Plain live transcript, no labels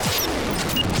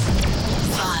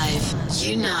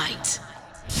unite.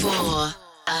 4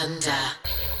 under.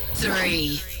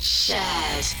 3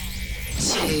 shared.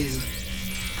 2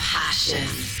 passion.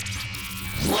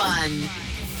 1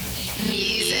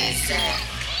 music.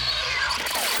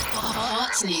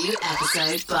 Hot new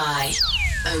episode by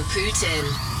Oputin.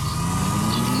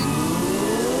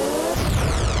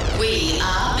 We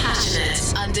are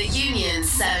passionate under Union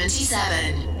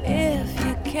 77. If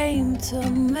you came to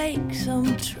make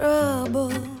some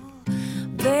trouble,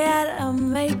 better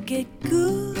make it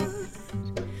good.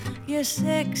 Your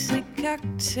sexy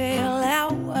cocktail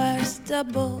hours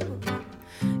double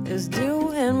is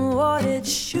doing what it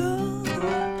should.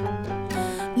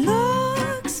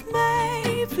 Looks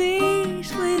may be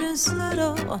sweet and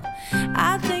subtle.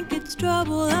 I think it's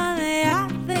trouble, honey. I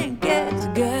think it's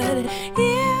good.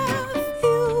 If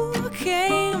you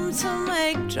came to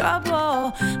make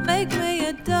trouble, make me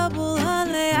a double,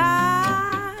 honey.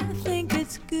 I think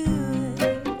it's good.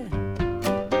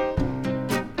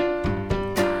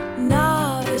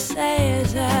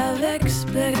 Novices have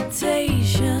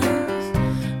expectations,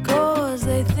 'cause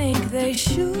they think they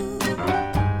should.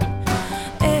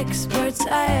 Experts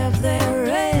have their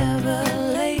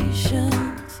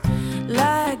revelations,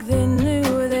 like they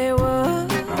knew they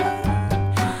would.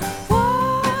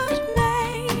 What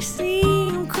may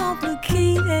seem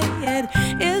complicated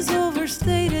is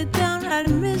overstated, downright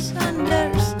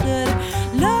misunderstood.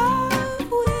 Love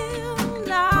will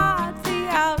not be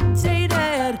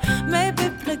outdated, may be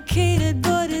placated,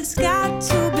 but it's got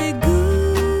to be good.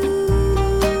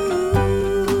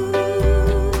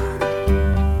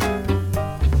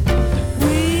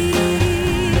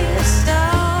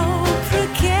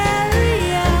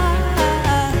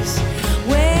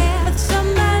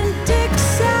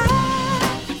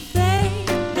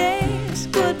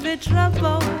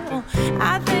 Trouble,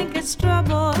 I think it's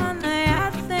trouble, honey.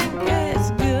 I think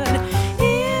it's good.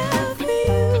 If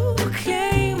you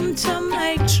came to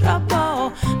make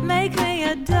trouble, make me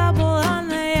a double,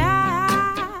 honey.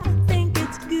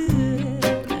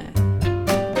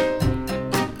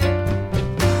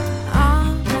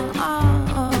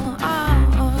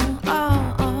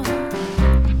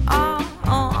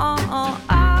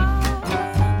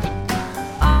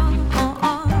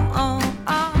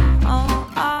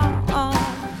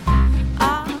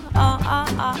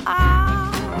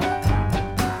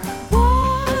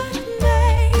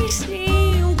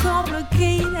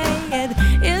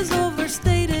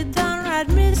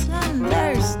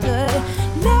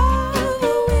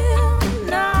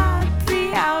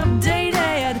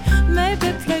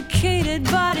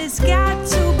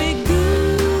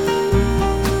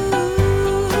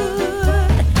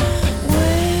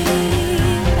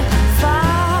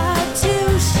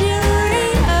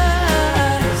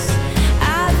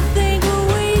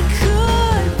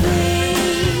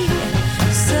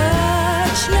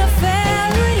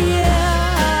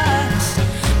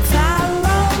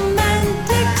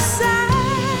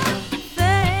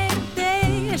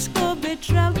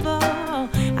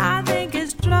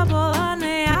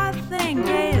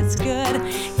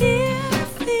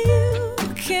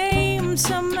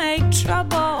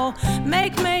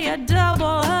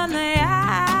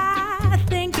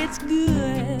 think it's good.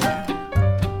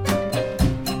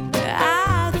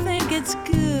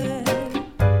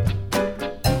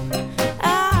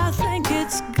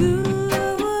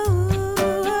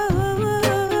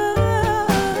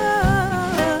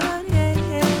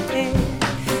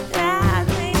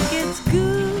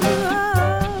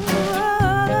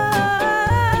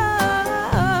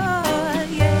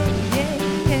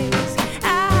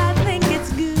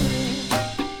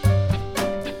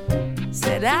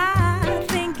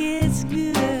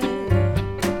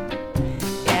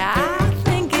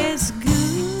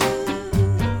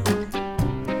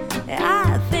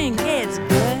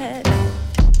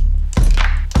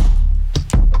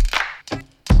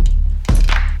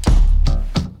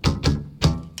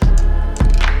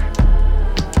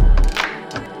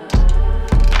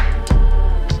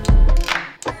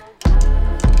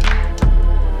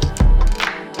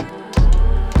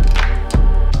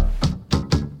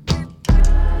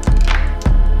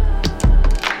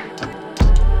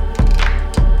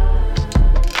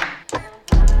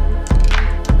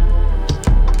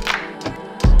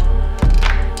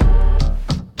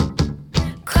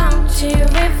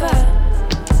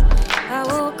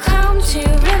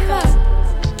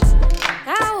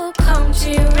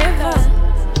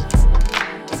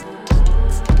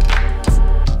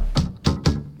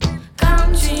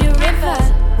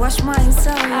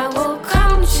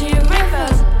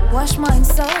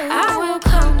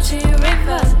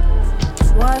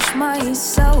 Wash my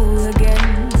soul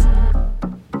again.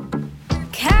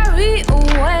 Carry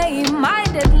away my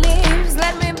dead leaves.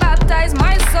 Let me baptize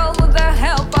my soul with the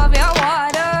help of your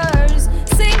waters.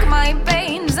 Sink my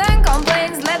pains and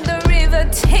complaints, let the river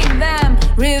take them.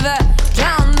 River,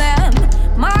 drown them.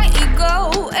 My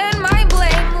ego and my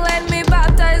blame, let me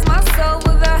baptize my soul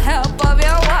with the help of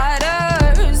your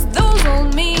waters. Those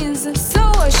old means, so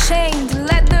ashamed,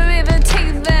 let the river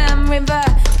take them. River,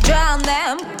 drown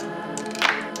them.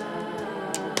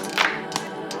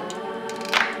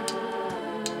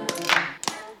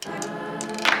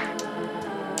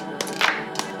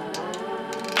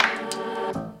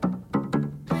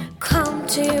 Come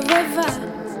to your river,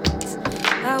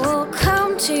 I will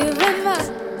come to your river,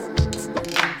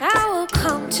 I will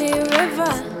come to your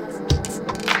river.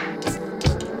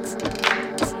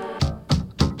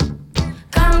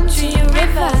 Come to your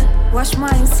river, wash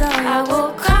my soul. I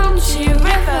will come to your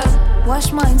river,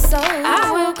 wash my soul.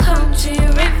 I will come to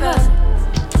your river,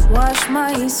 wash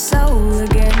my soul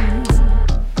again.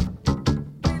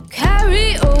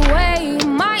 Carry away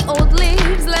my old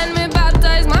leaves, let me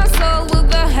baptize my soul with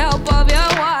the help of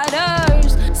your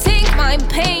waters. Sink my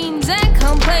pains and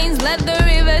complaints, let the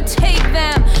river take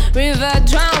them. River,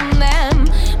 drown them.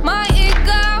 My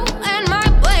ego and my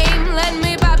blame, let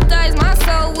me baptize my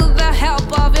soul with the help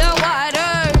of your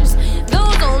waters.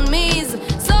 Those old me's,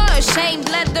 so ashamed,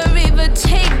 let the river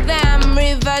take them.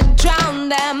 River, drown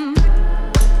them.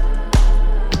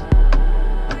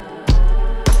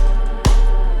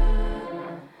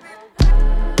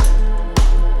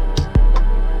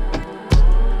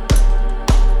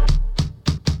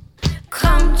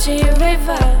 Come to your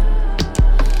river,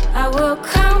 I will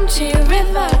come to your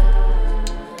river,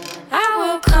 I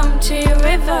will come to your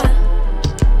river.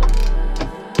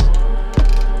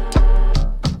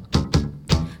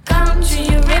 Come to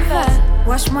your river,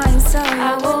 wash my soul.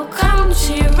 I will come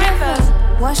to your river,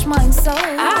 wash my soul.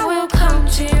 I will come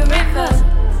to your river,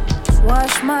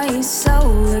 wash my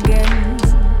soul again.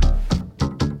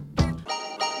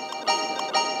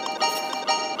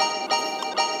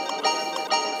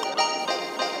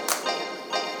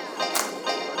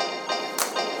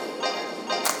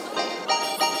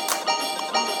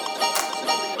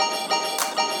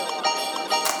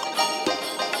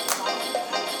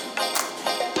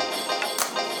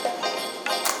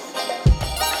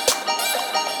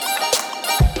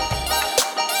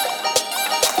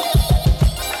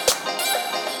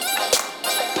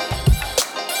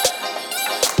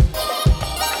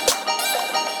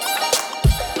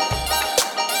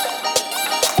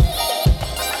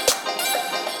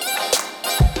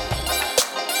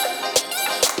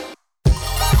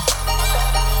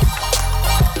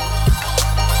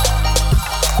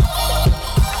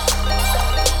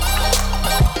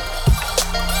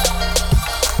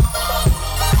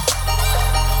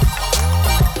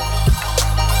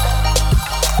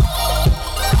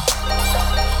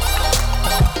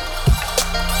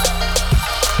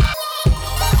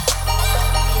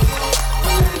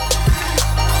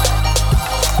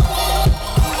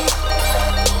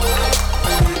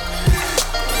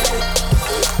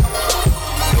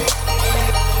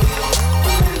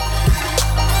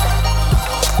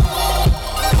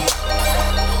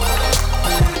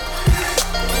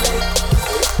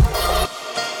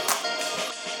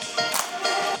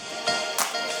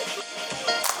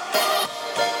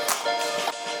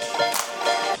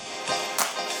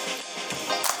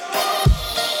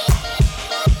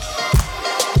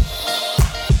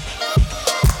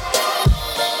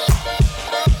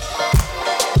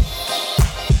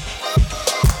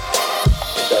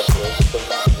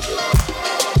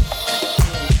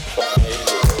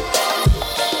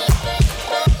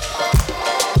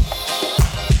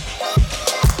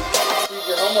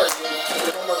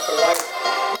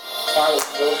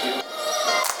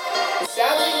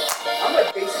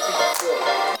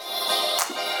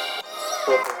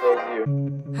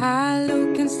 I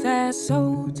look and stare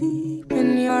so deep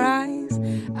in your eyes.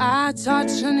 I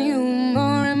touch on you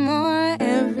more and more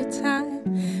every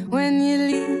time. When you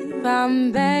leave,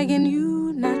 I'm begging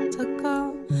you not to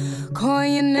go. Call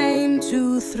your name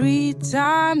 2-3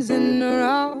 times in a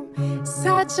row.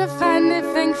 Such a funny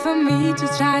thing for me to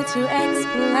try to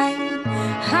explain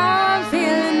how I'm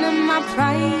feeling, and my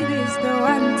pride is the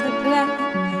one to blame.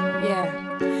 Yeah.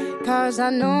 'Cause I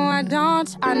know I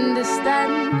don't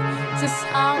understand just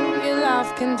how your love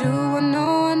can do what no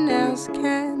one else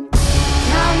can.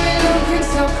 Got me looking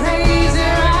so crazy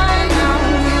right now.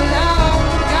 Your love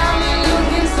got me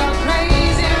looking so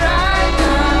crazy right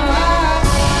now.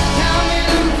 Got me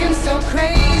looking so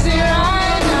crazy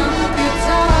right now. Your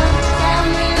touch got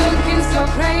me looking so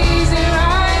crazy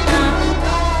right now.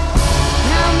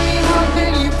 Got me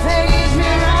hoping you page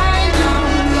me right now.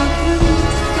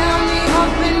 Got me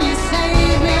hoping you say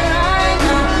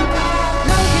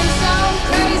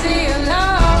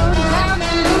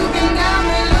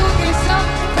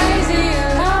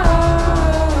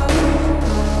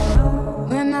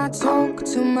talk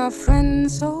to my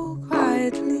friends so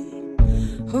quietly.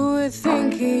 Who would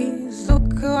think he's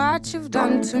look at what you've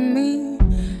done to me.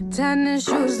 Tennis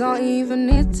shoes don't even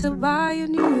need to buy a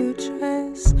new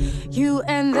dress. You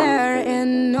and there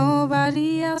and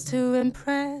nobody else to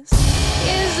impress.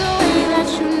 Is the way that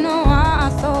you know I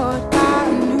thought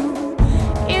I knew.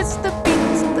 It's the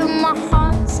beat that my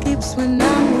heart skips when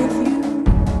I'm with you.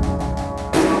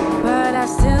 But I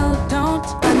still don't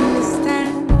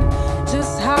understand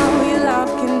just how we love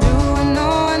can do what no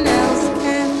one else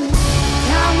can.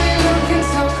 Got me looking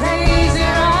so crazy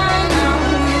right now.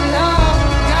 We love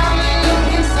got me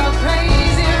looking so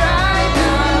crazy right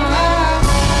now.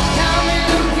 Got me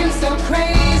looking so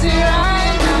crazy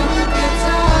right now. Your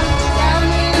touch got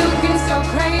me looking so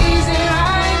crazy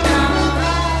right now.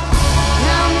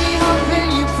 Got me hoping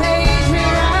you page me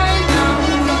right now.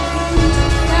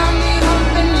 Got me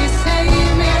hoping you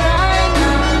save me right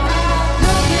now.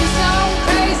 Looking so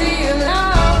crazy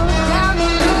alone. Got me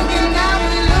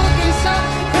looking so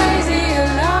crazy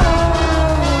alone.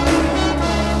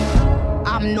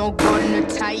 I'm not gonna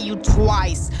tell you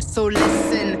twice, so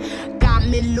listen. Got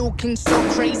me looking so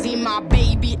crazy, my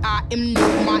baby. I am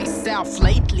not myself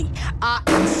lately. I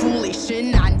am foolish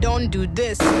and I don't do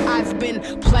this. I've been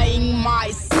playing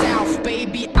myself,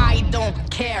 baby. I don't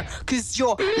care, cause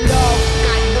your love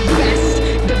got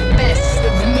the best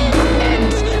of me.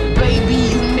 And baby,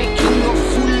 you making a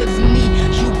fool of me.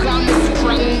 You got me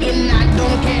strung and I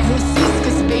don't care who sees,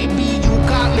 cause baby, you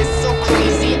got me so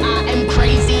crazy. I am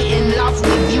crazy in love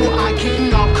with you. I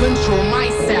cannot control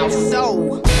myself,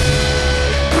 so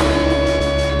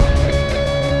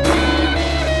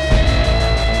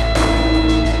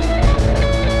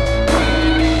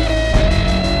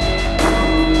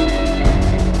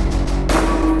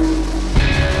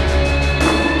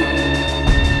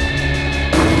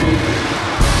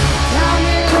got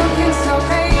me looking so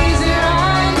crazy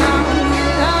right now. We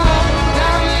love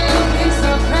got me looking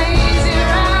so crazy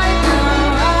right now.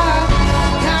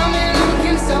 Got me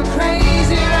looking so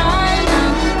crazy right now.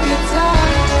 Your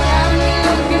touch got me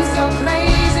looking so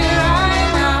crazy right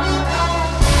now.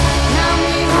 Got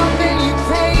me hoping you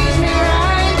page me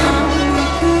right now.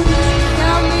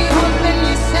 Got me hoping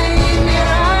you save me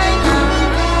right now.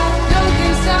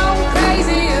 Looking so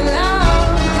crazy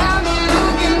alone. Got me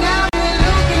looking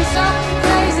so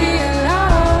crazy alone.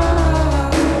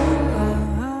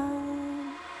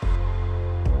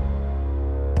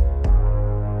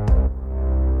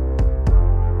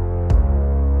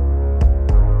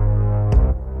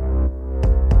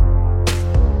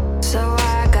 So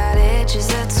I got itches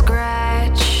that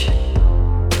scratch,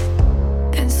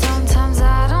 and sometimes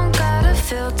I don't got a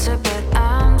filter, but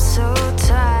I'm so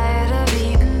tired of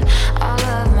eating all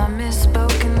of my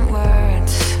misspoken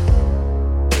words.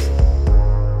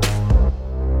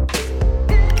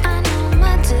 I know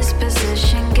my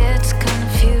disposition gets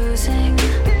confusing.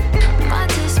 My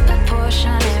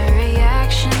disproportionate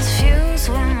reactions fuse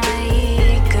with my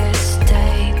ego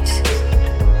state.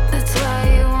 That's why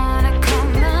you wanna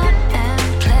come out and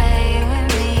play with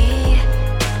me,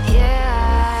 yeah.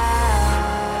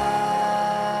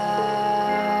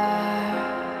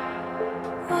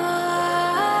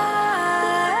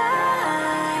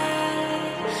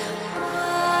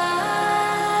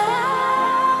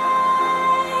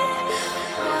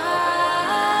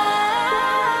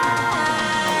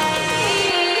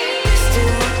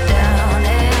 Stoop down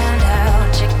and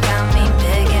out, you got me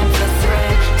begging for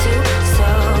thread to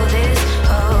sew this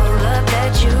hole up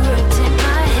that you ripped in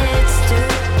my head.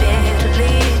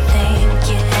 Stupidly think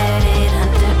you had it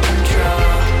under control.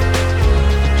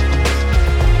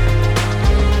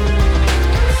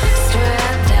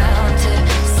 Strapped down to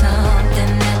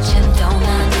something that you don't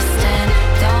understand.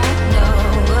 Don't know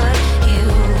what you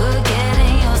were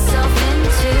getting yourself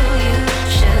into. You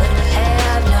should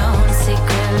have known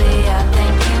secretly. I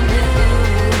think you knew.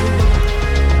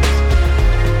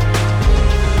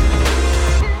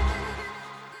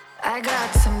 I got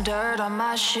some dirt on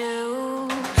my shoes.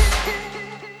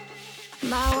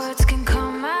 My words can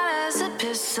come out as a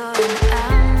pistol, and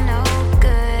I'm no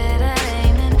good at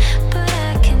aiming, but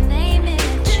I can aim it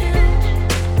at you.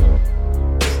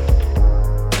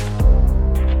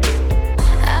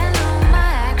 I know my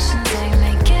actions, they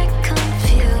make it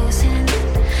confusing,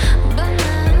 but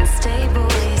my unstable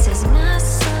ways is my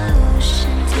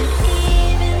solution to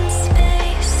even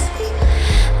space.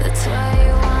 That's why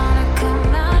you wanna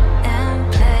come out and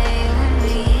play with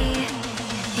me,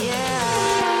 yeah.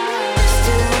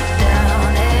 Stoop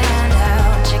down and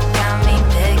out, you got me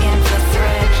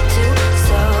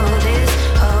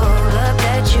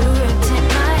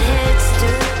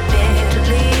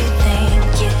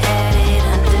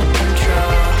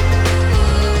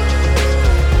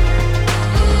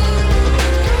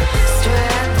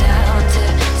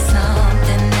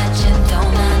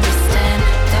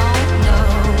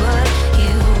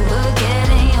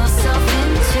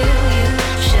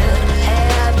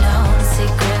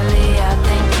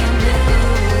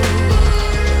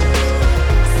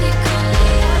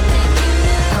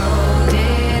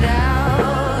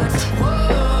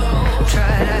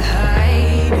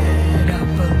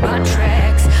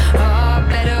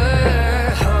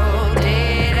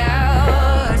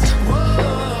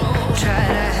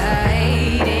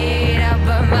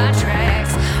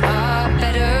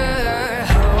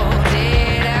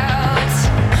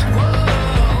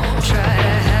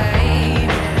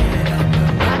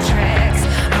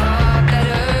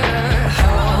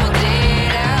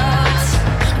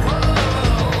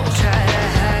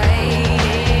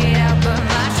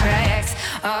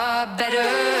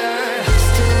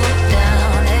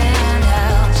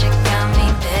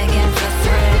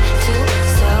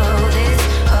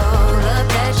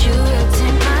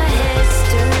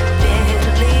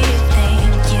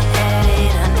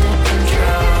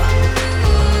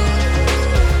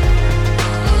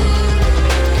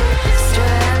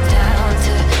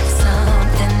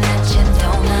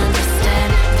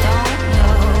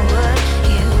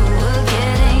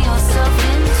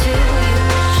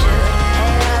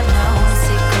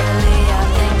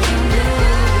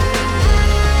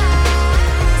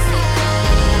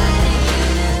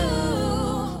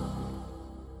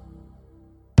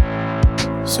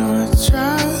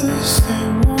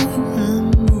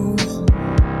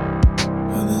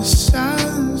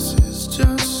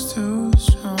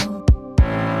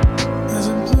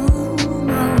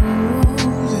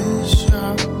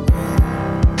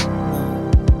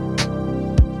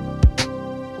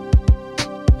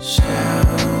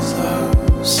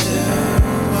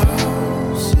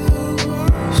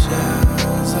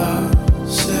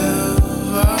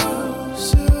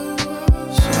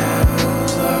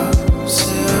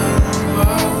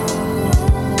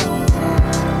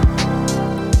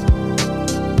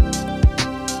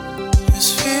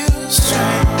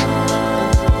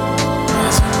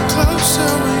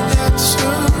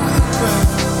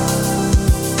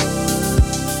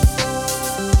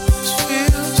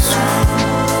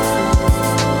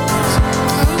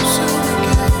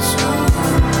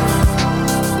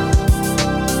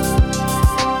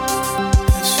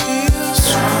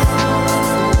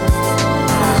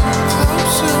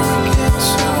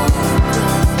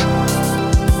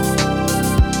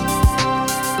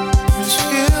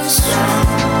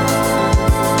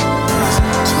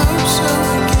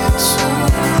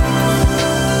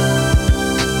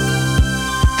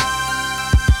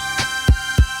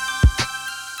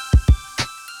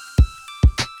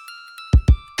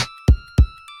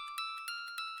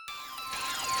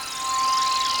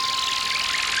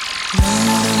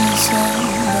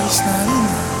Now,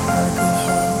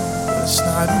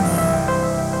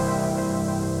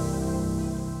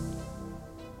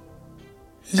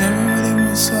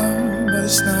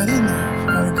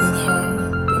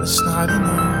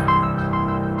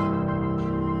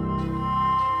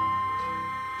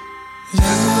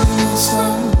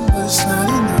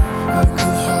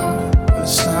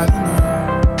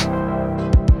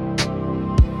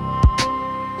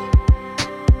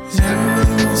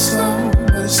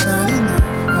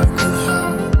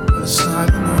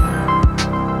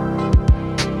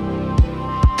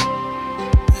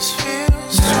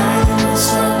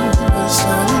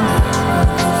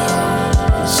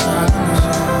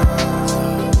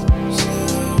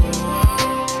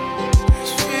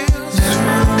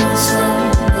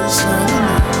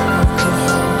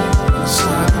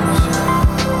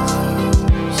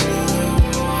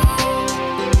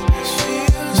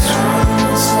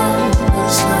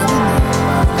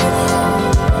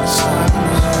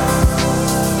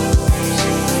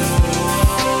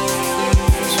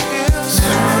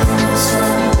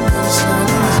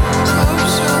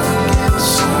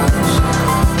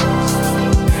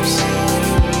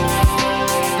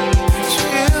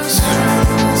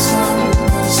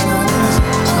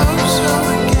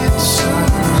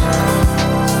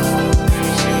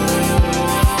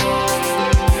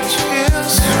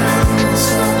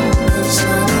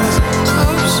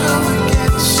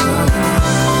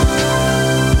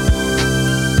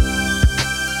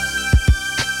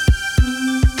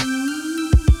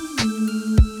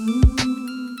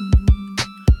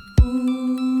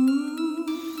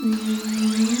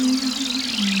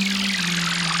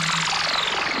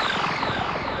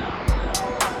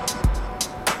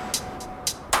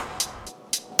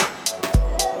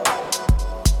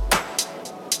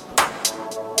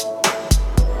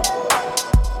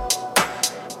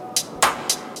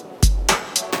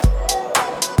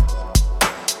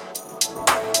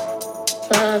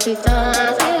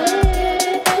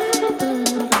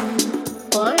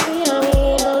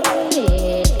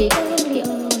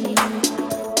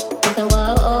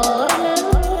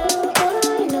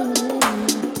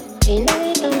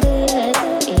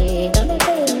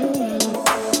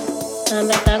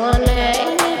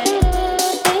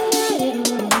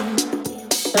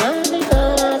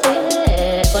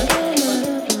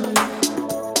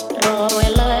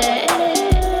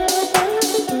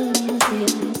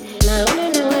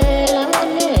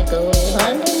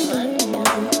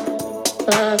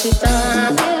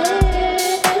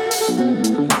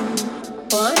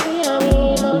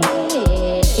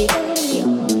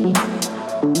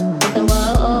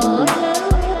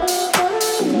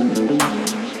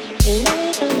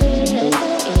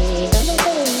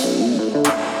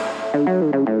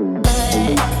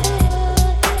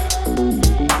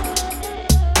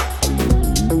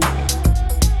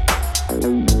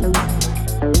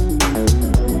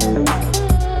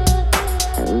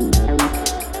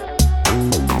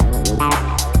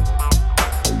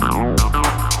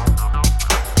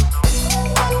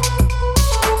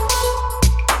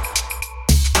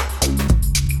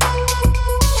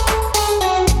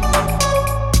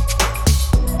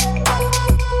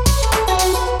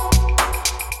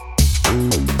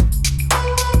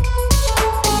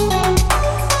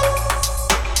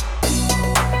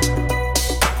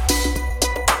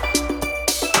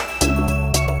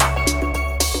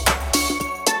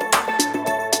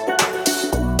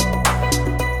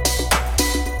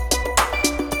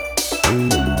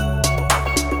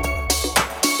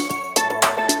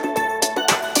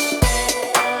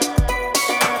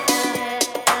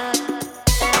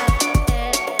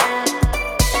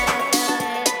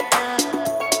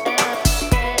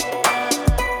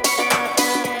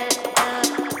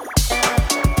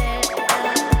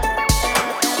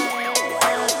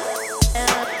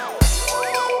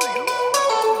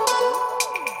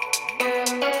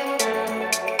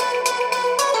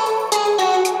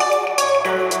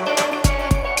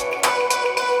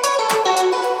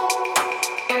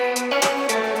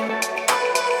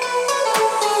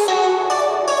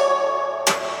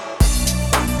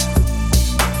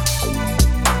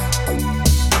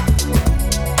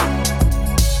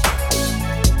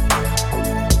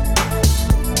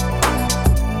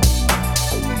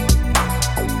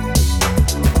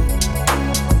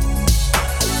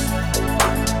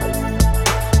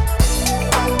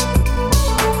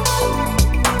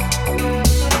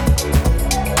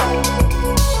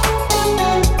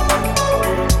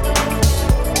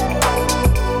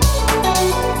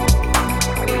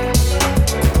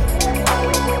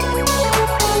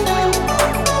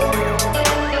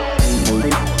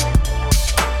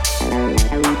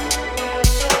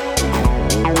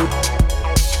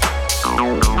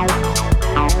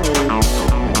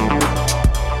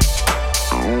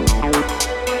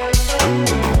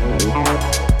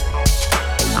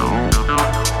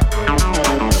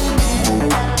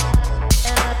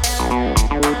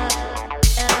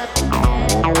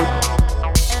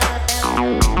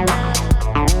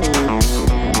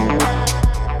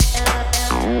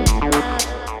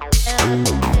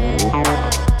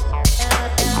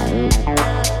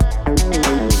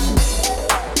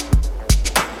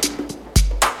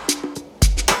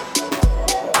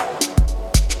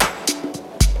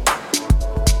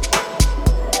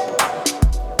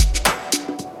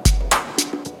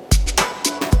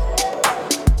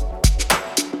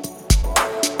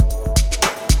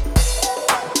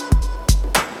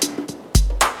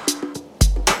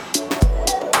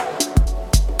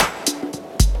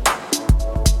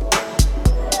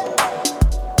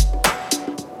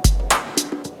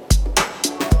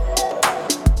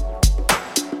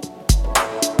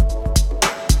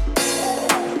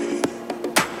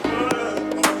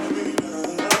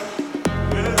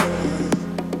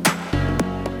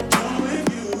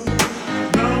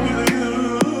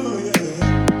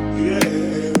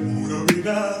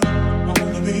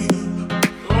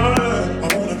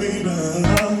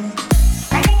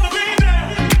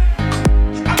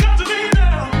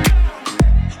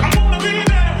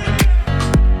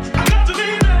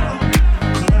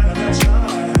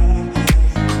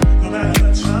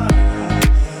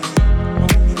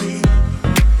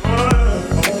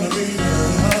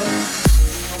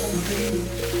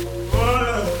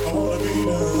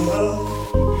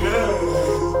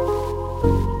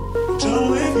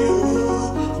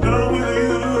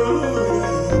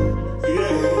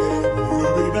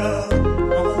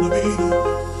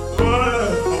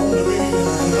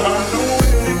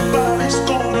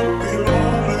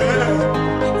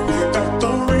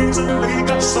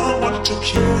 someone to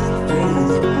care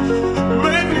for.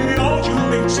 Maybe all you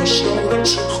need's a shoulder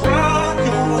to cry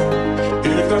on.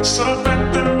 If that's a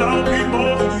fact, then I'll be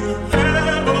more than you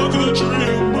ever could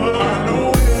dream of. I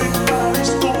know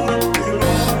anybody's gonna be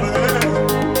lonely.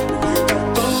 We got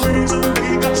the reason, we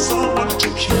got someone to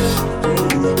care for.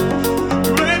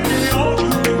 Maybe all you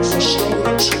need's a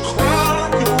shoulder to cry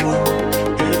on.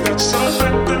 If that's a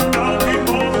fact, then I'll be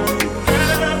more than you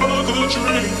ever could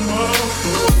dream of.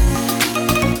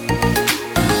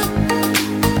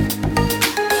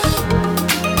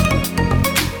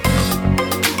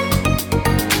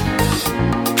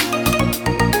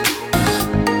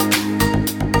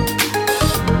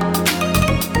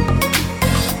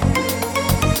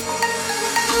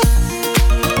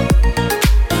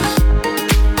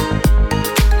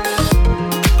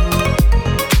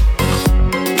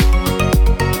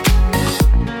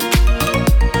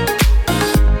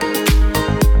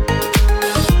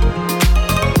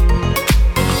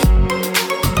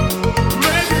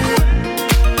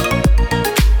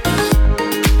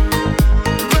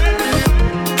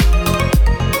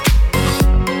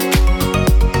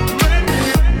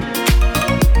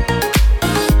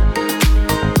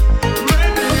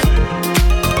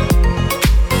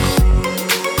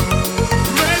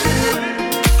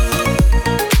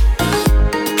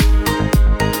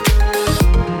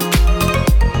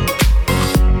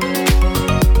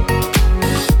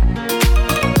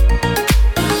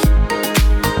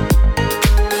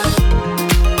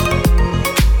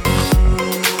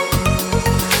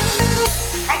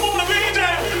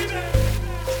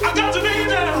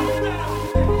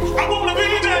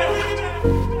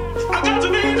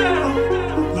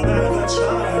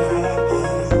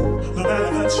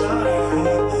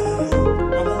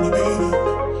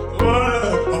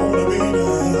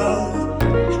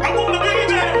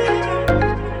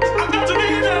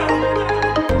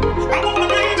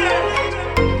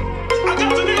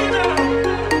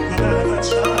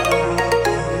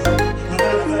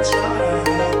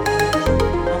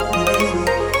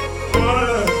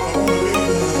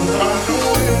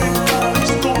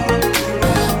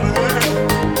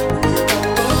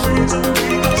 Reason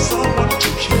we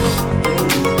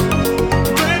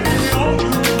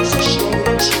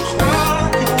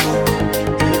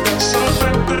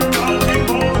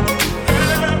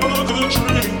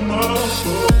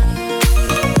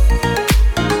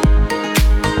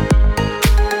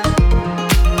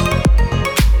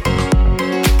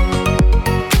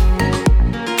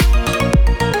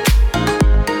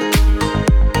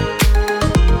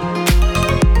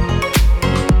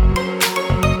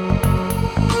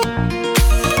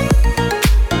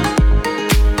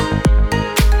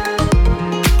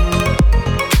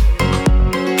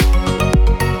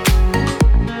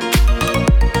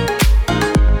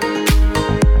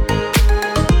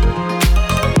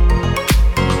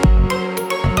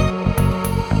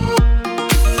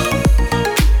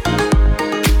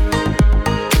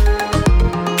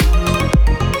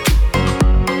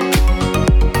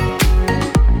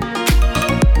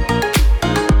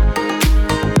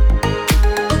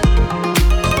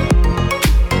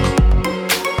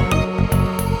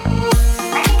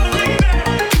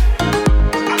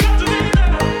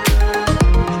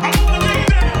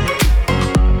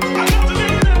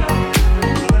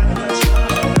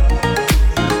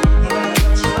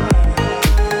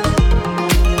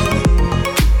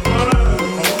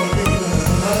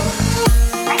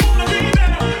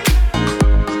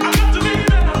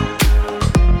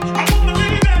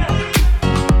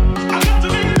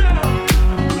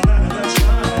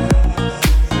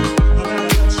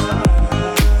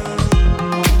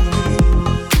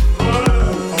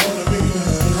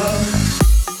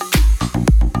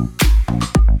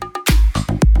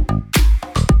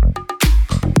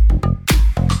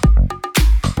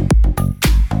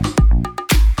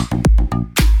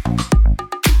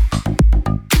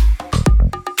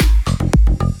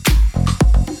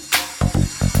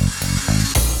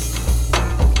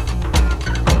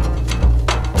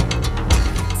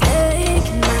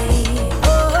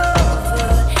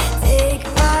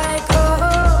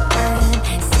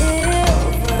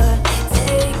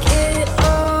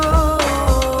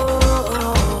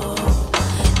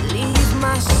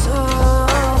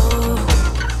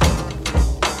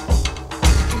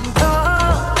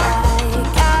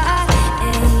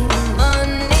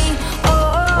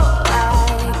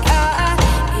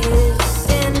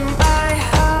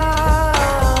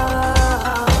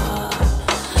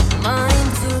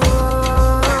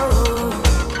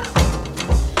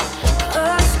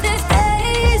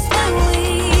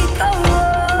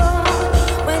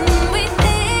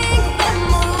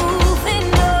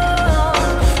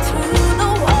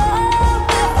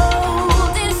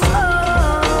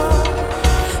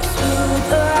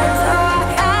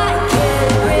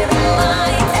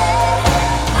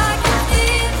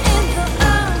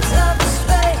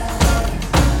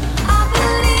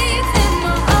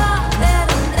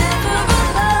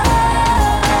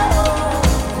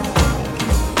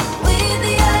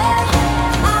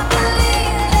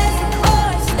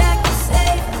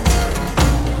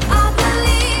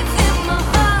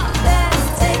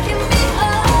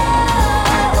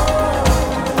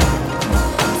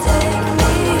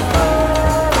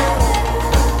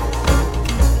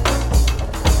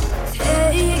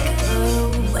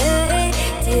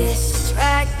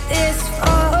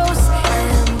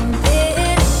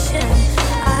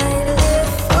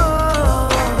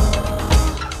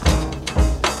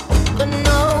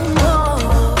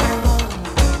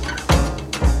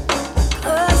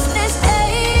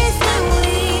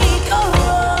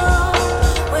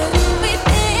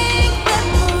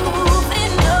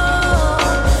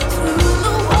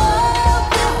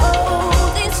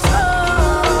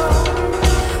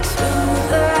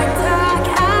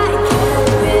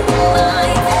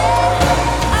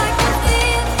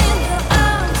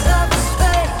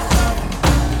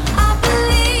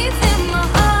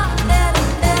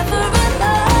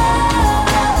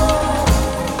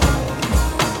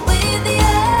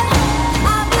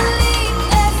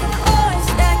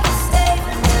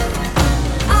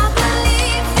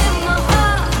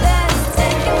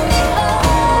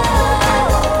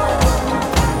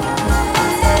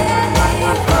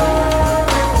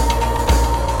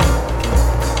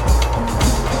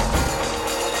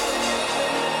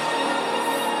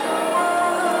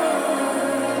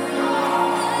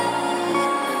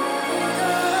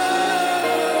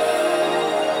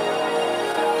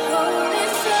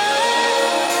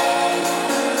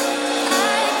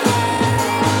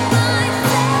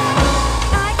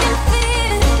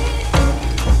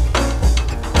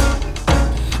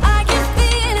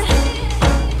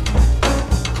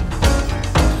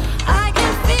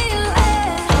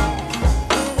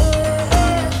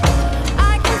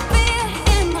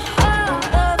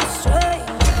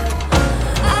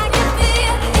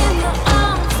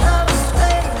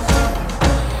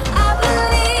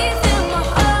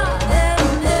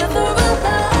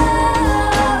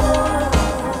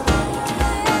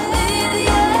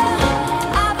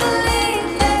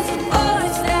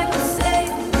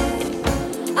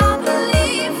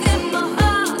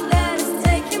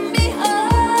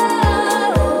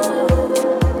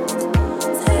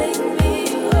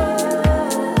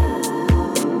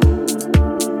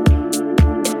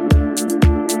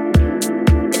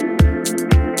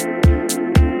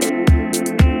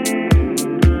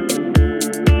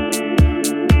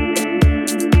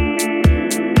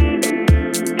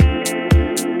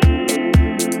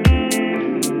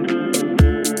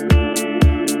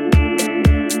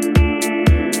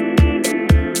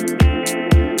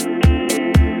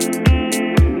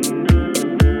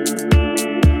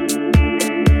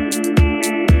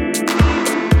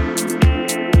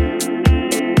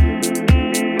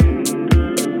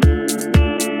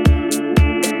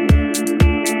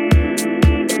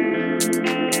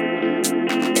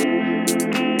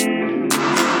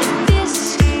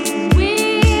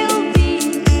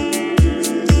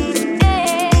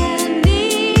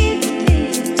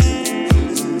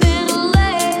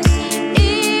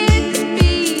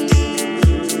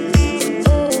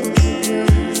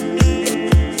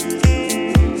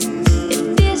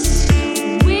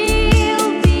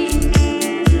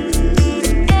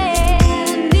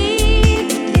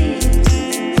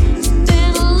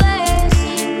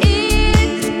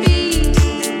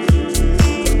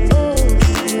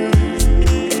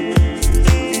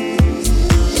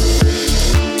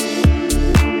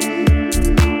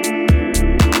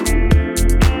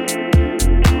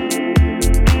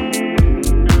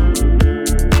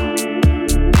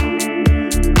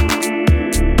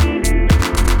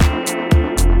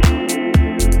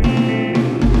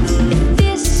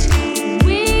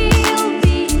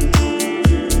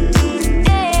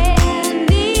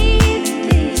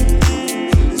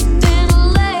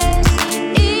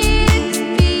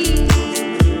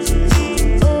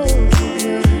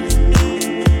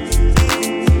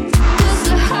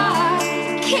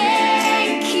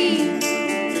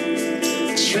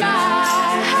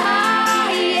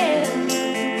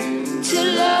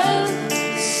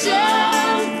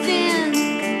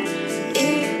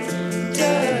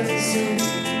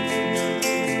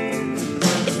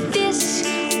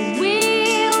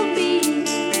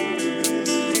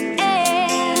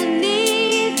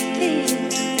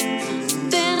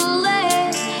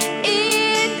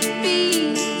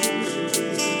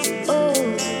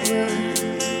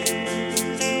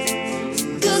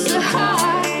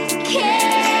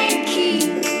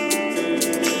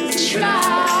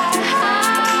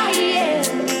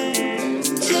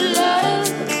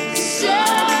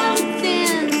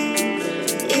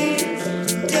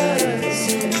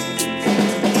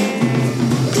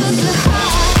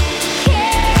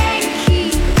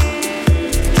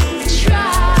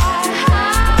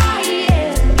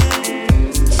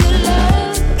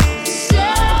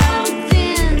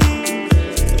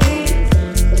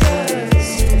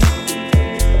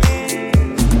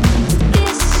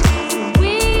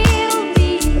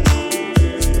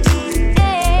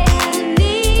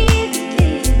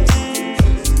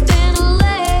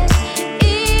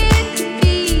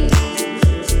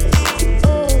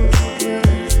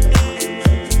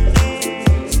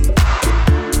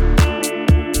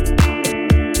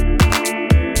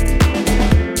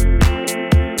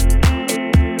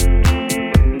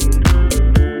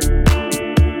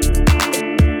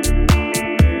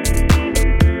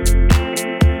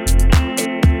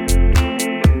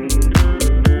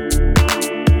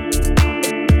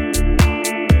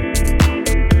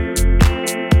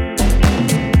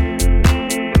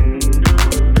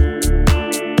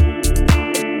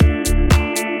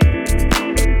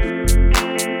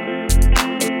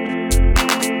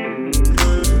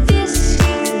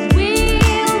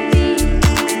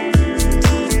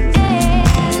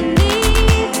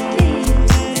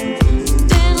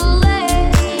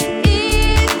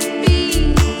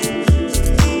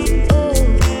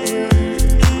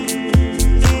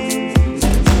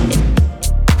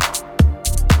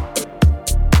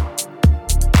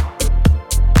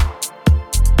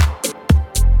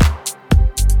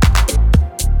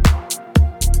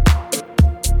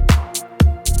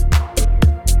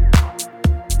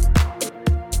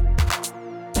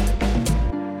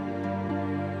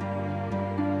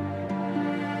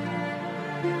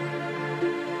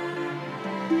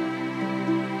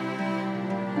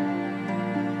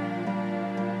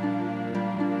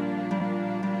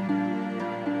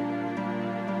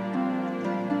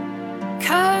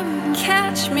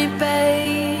catch me,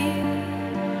 babe.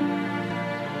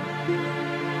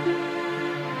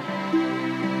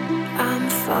 I'm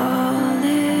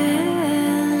falling.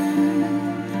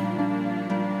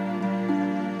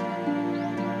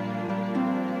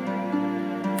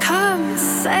 Come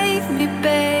save me,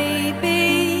 baby.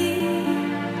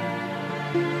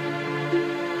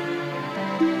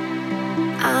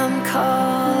 I'm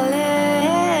calling.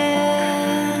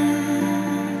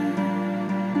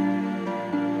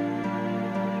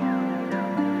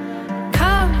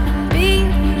 Come and be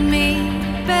with me,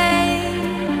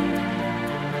 babe.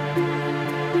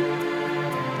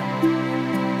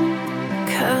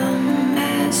 Come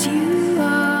as you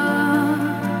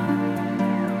are.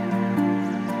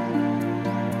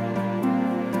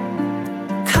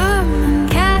 Come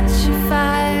and catch a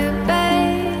fire,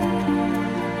 babe.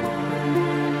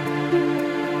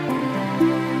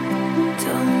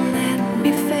 Don't let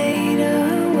me fade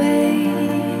away.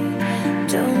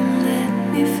 Don't let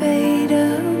me fade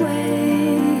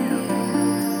away.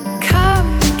 Come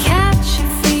and catch a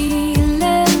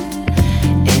feeling.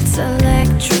 It's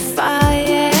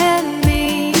electrifying me.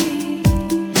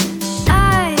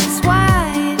 Eyes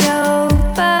wide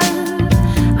open.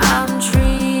 I'm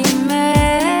dreaming.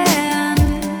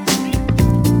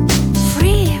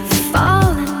 Free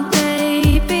falling,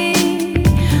 baby.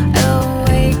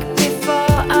 Awake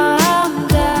before I'm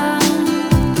done.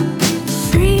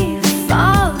 Free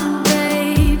falling,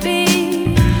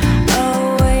 baby.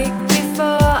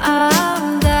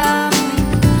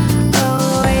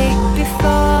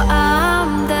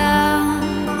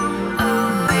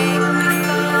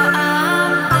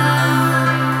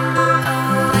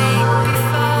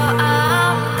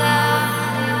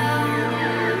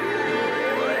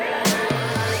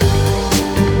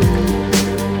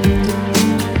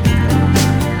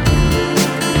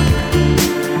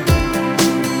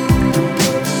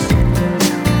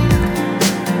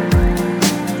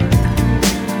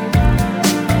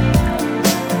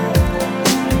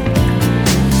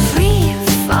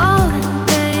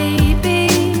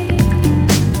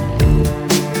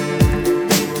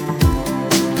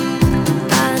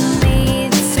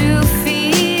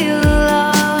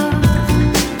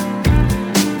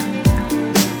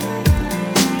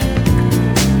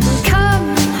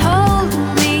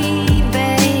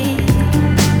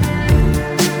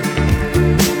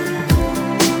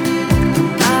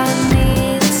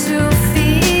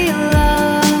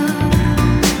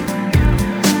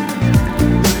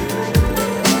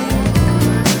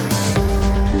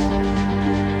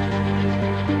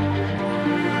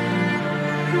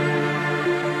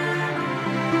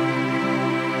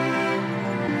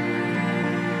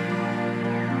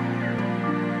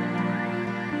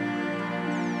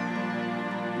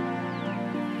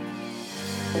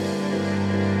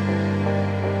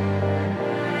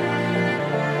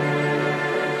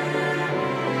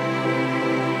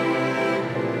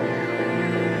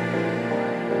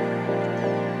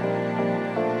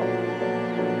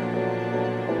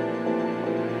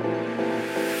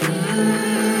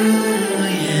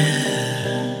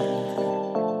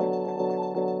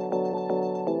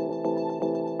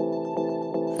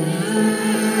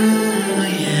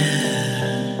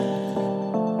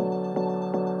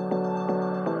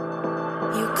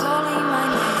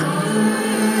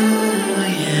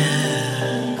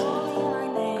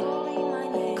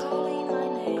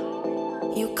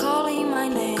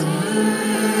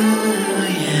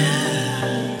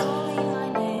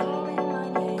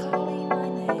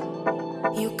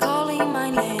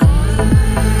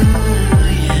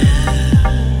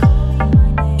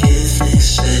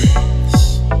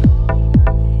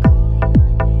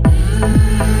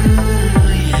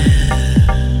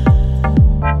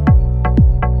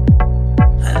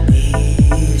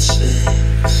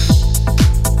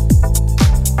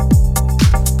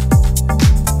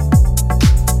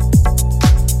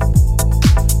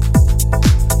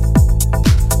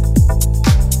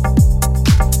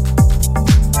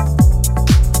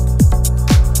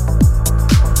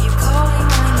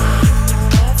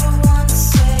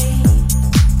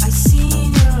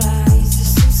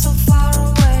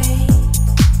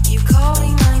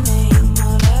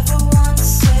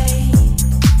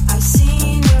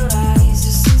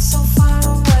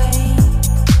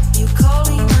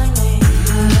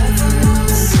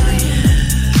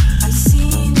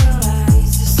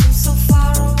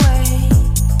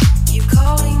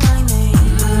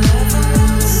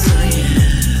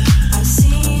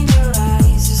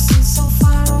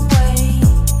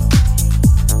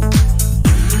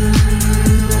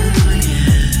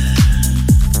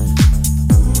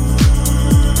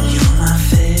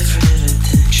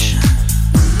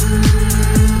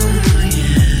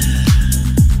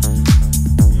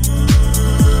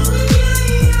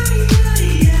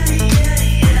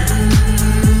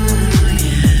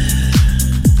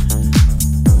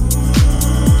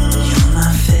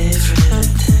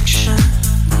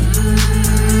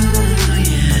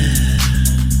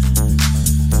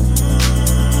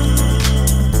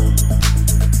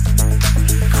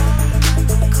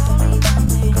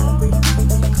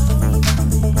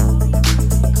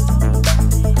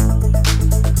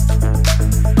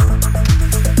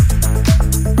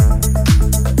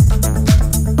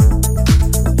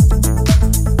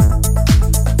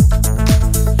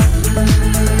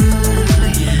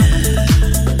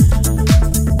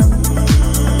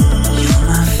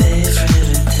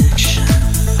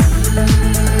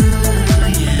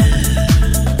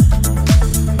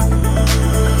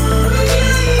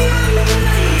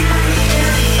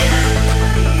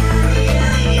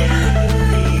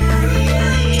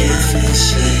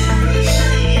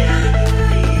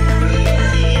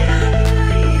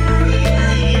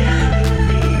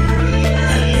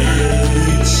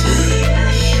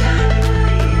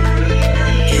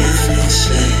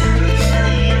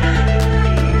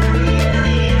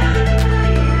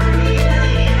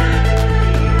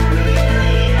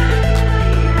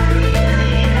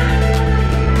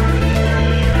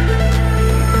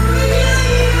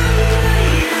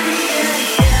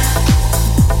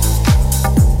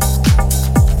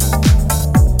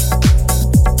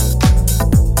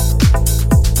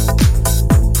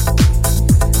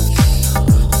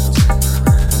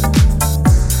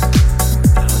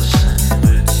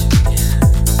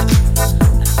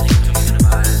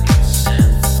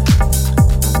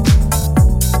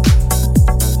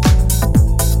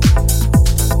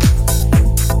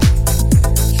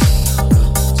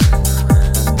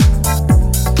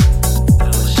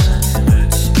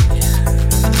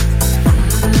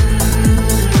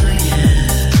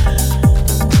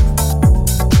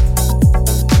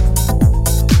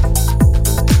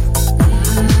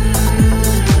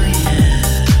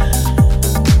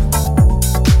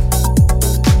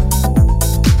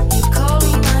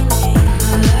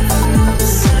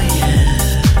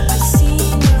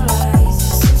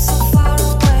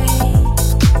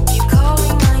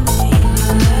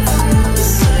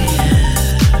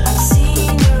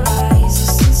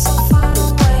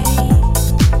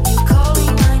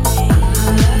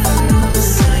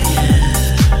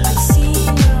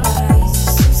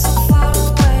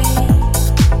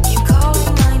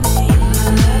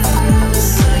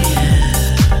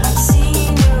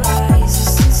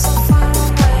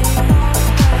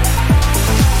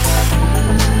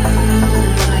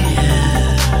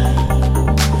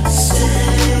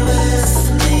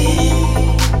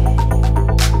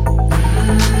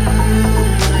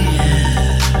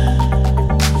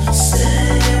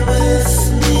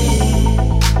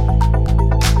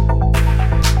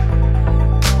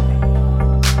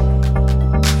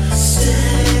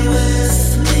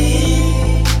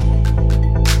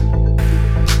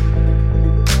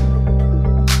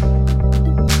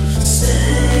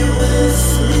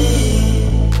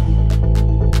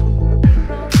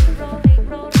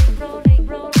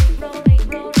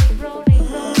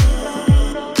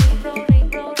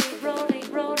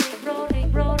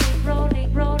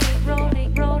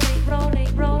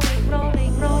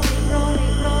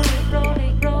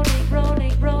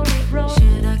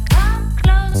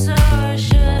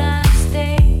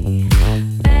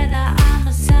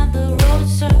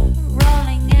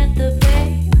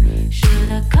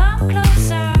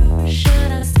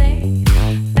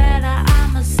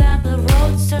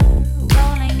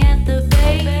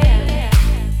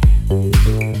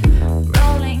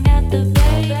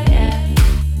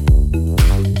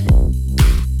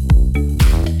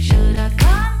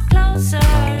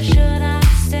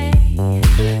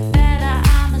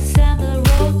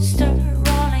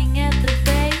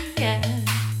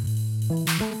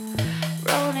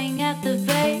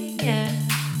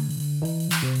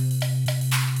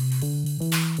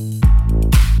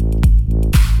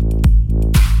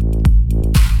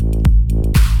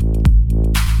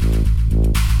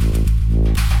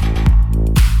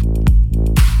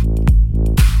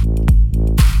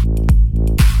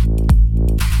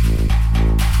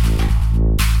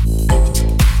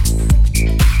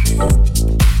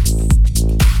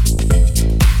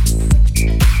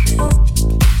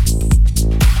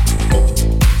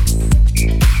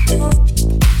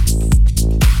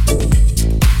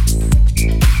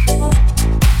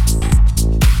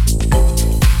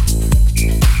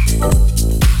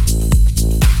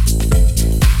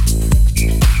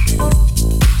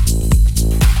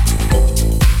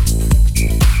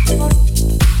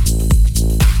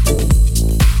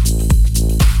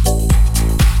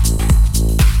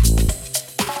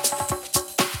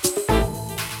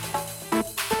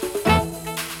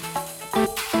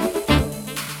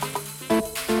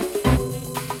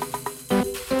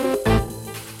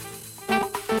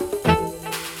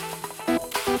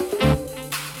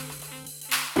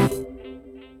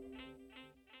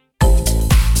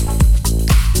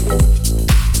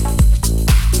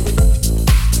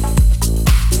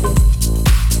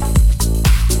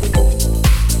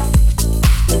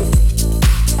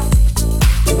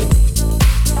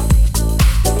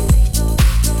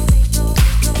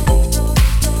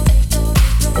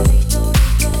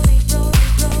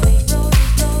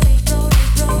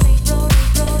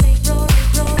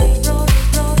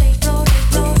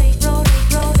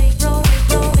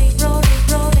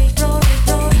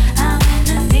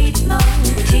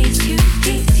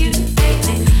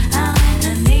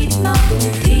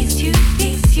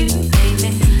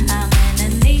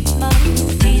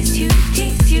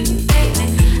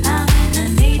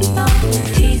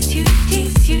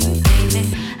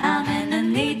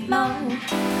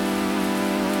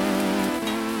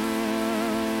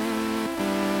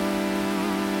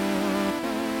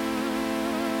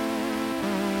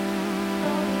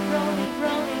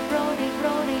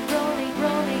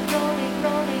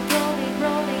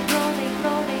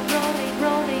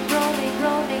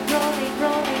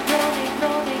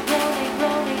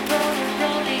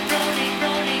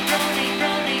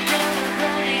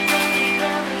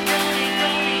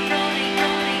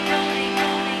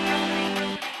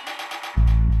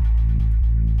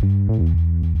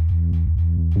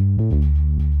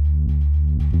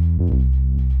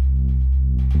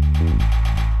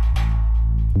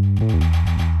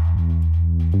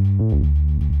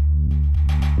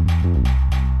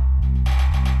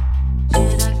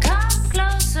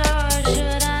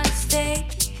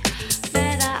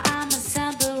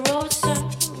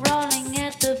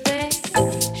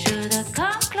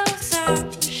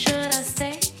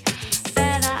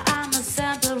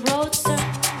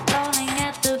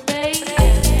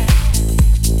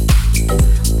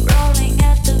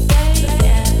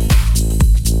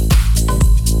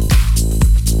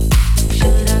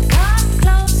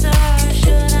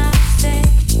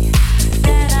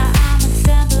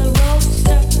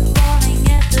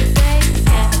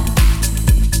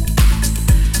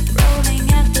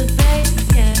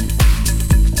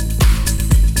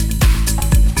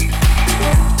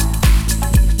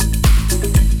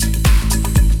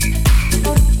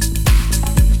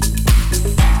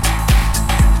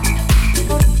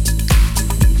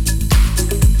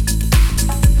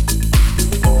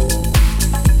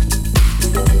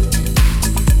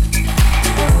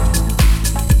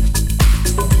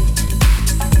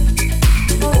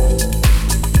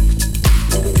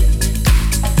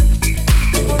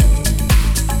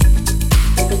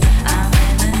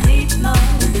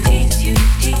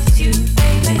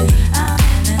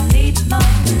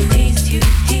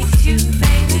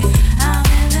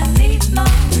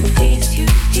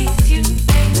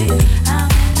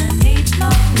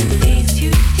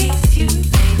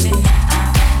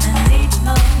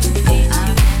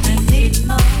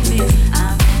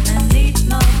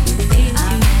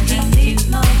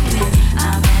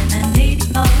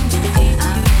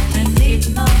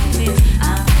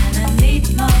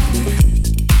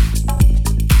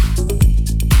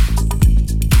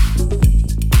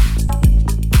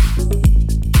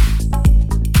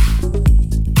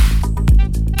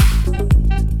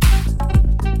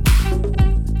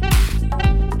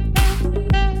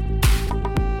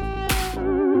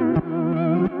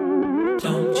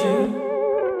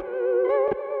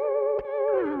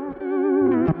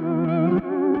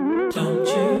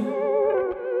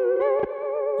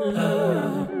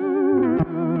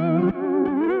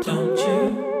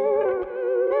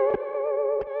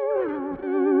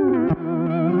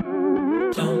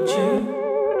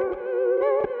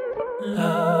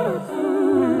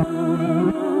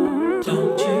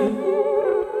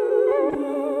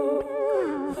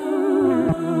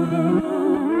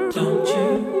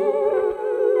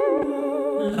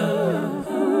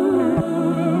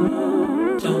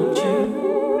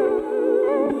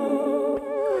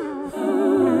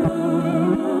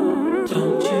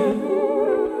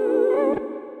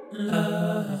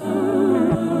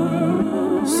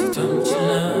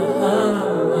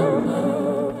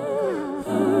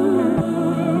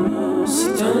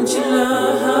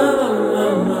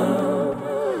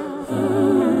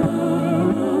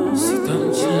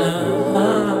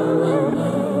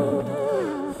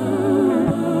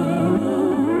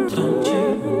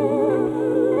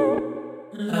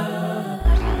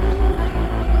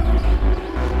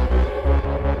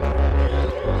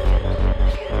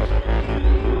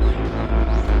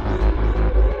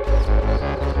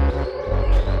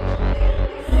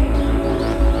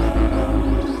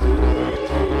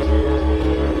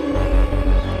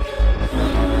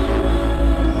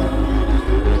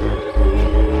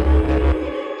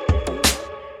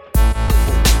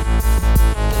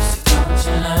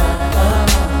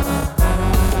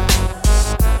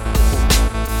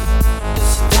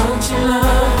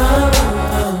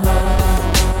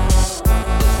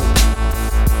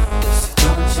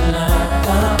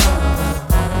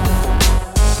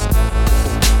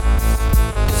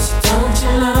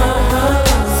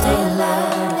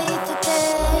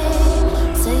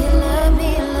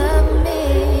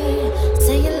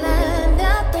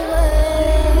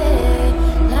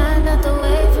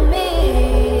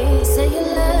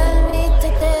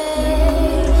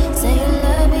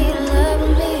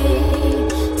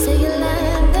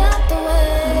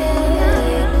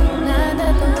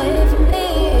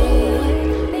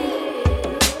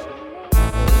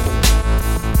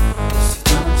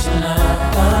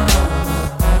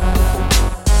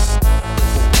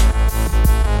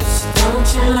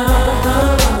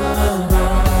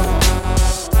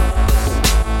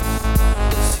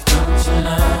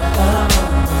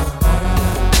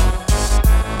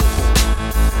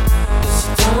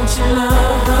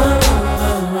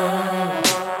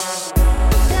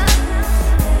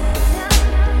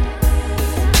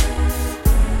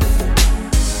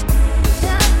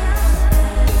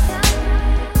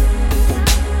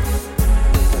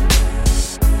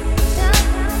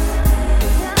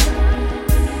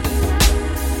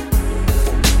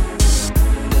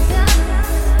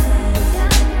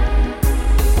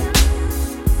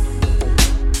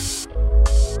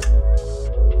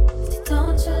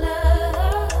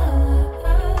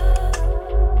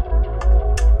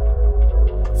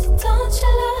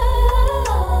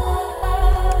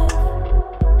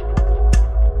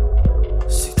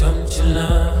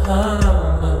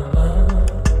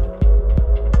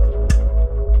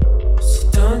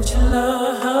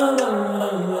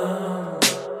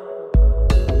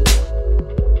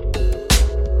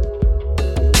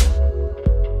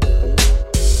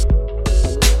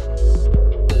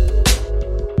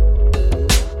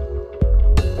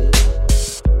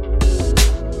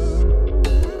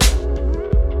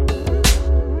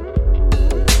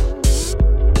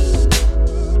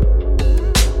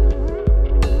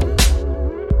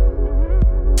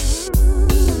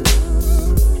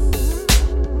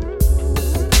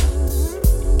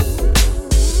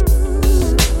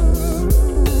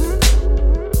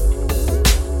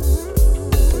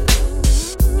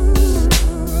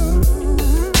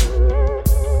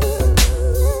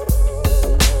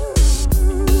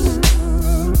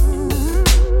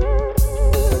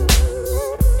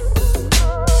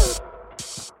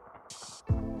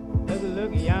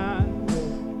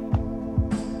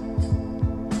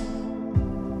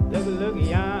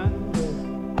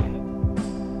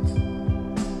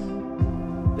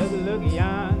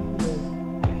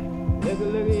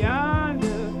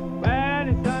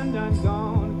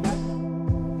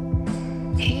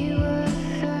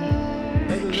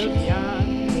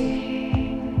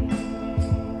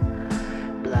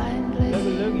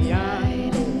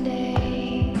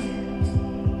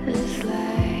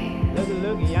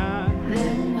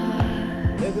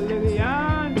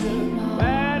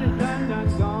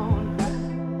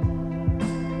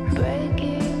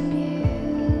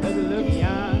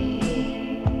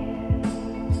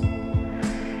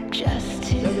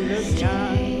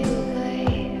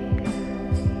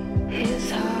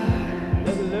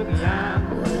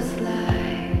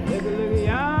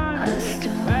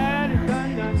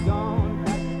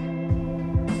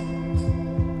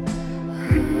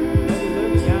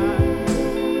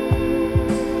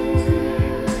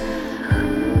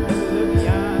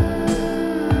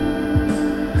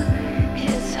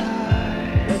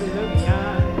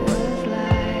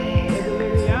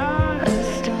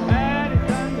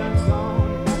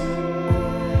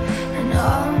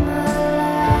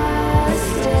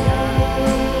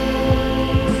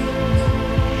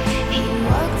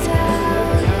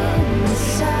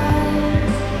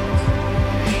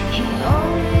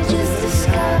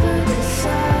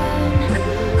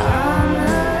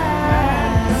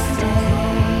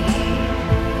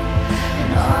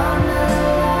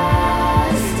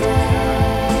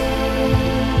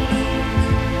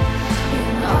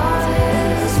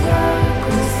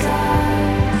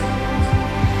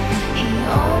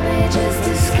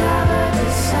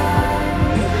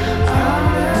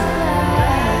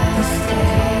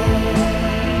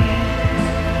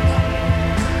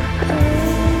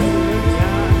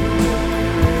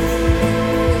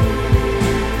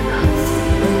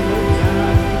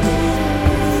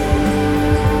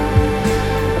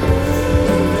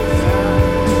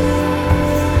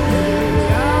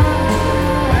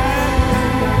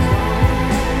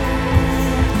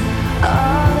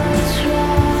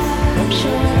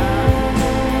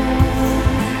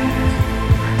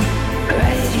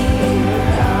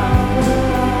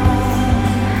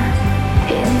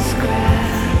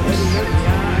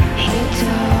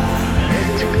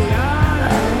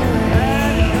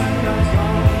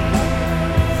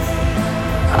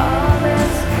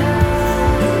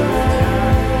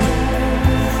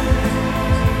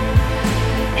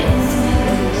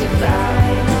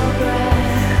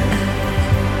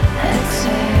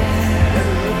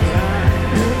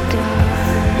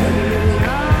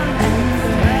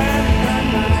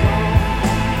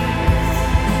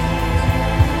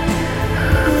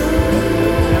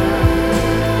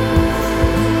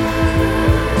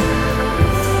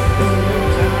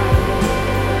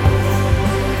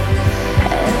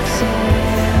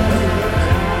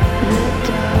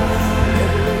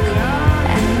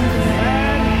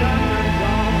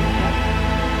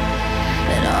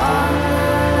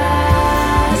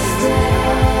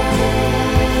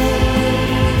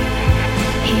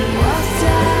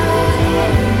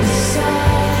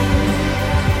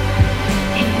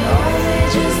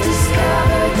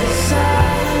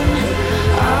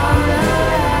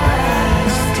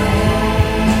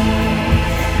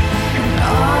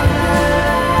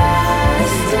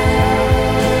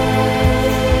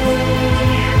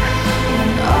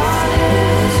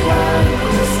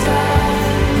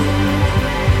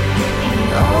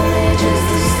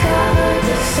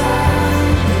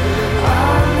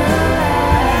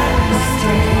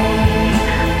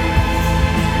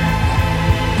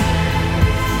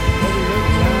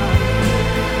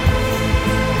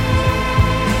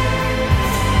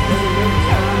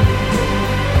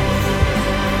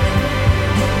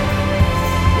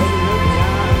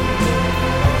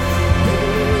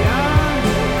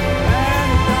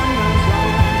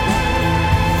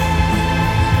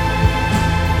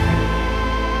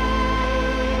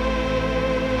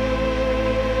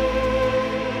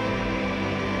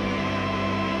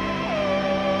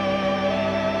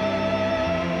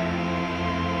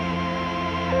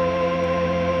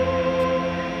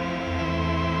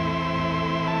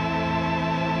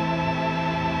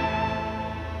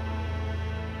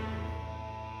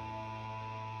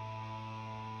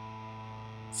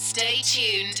 Stay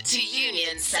tuned to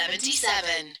Union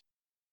 77.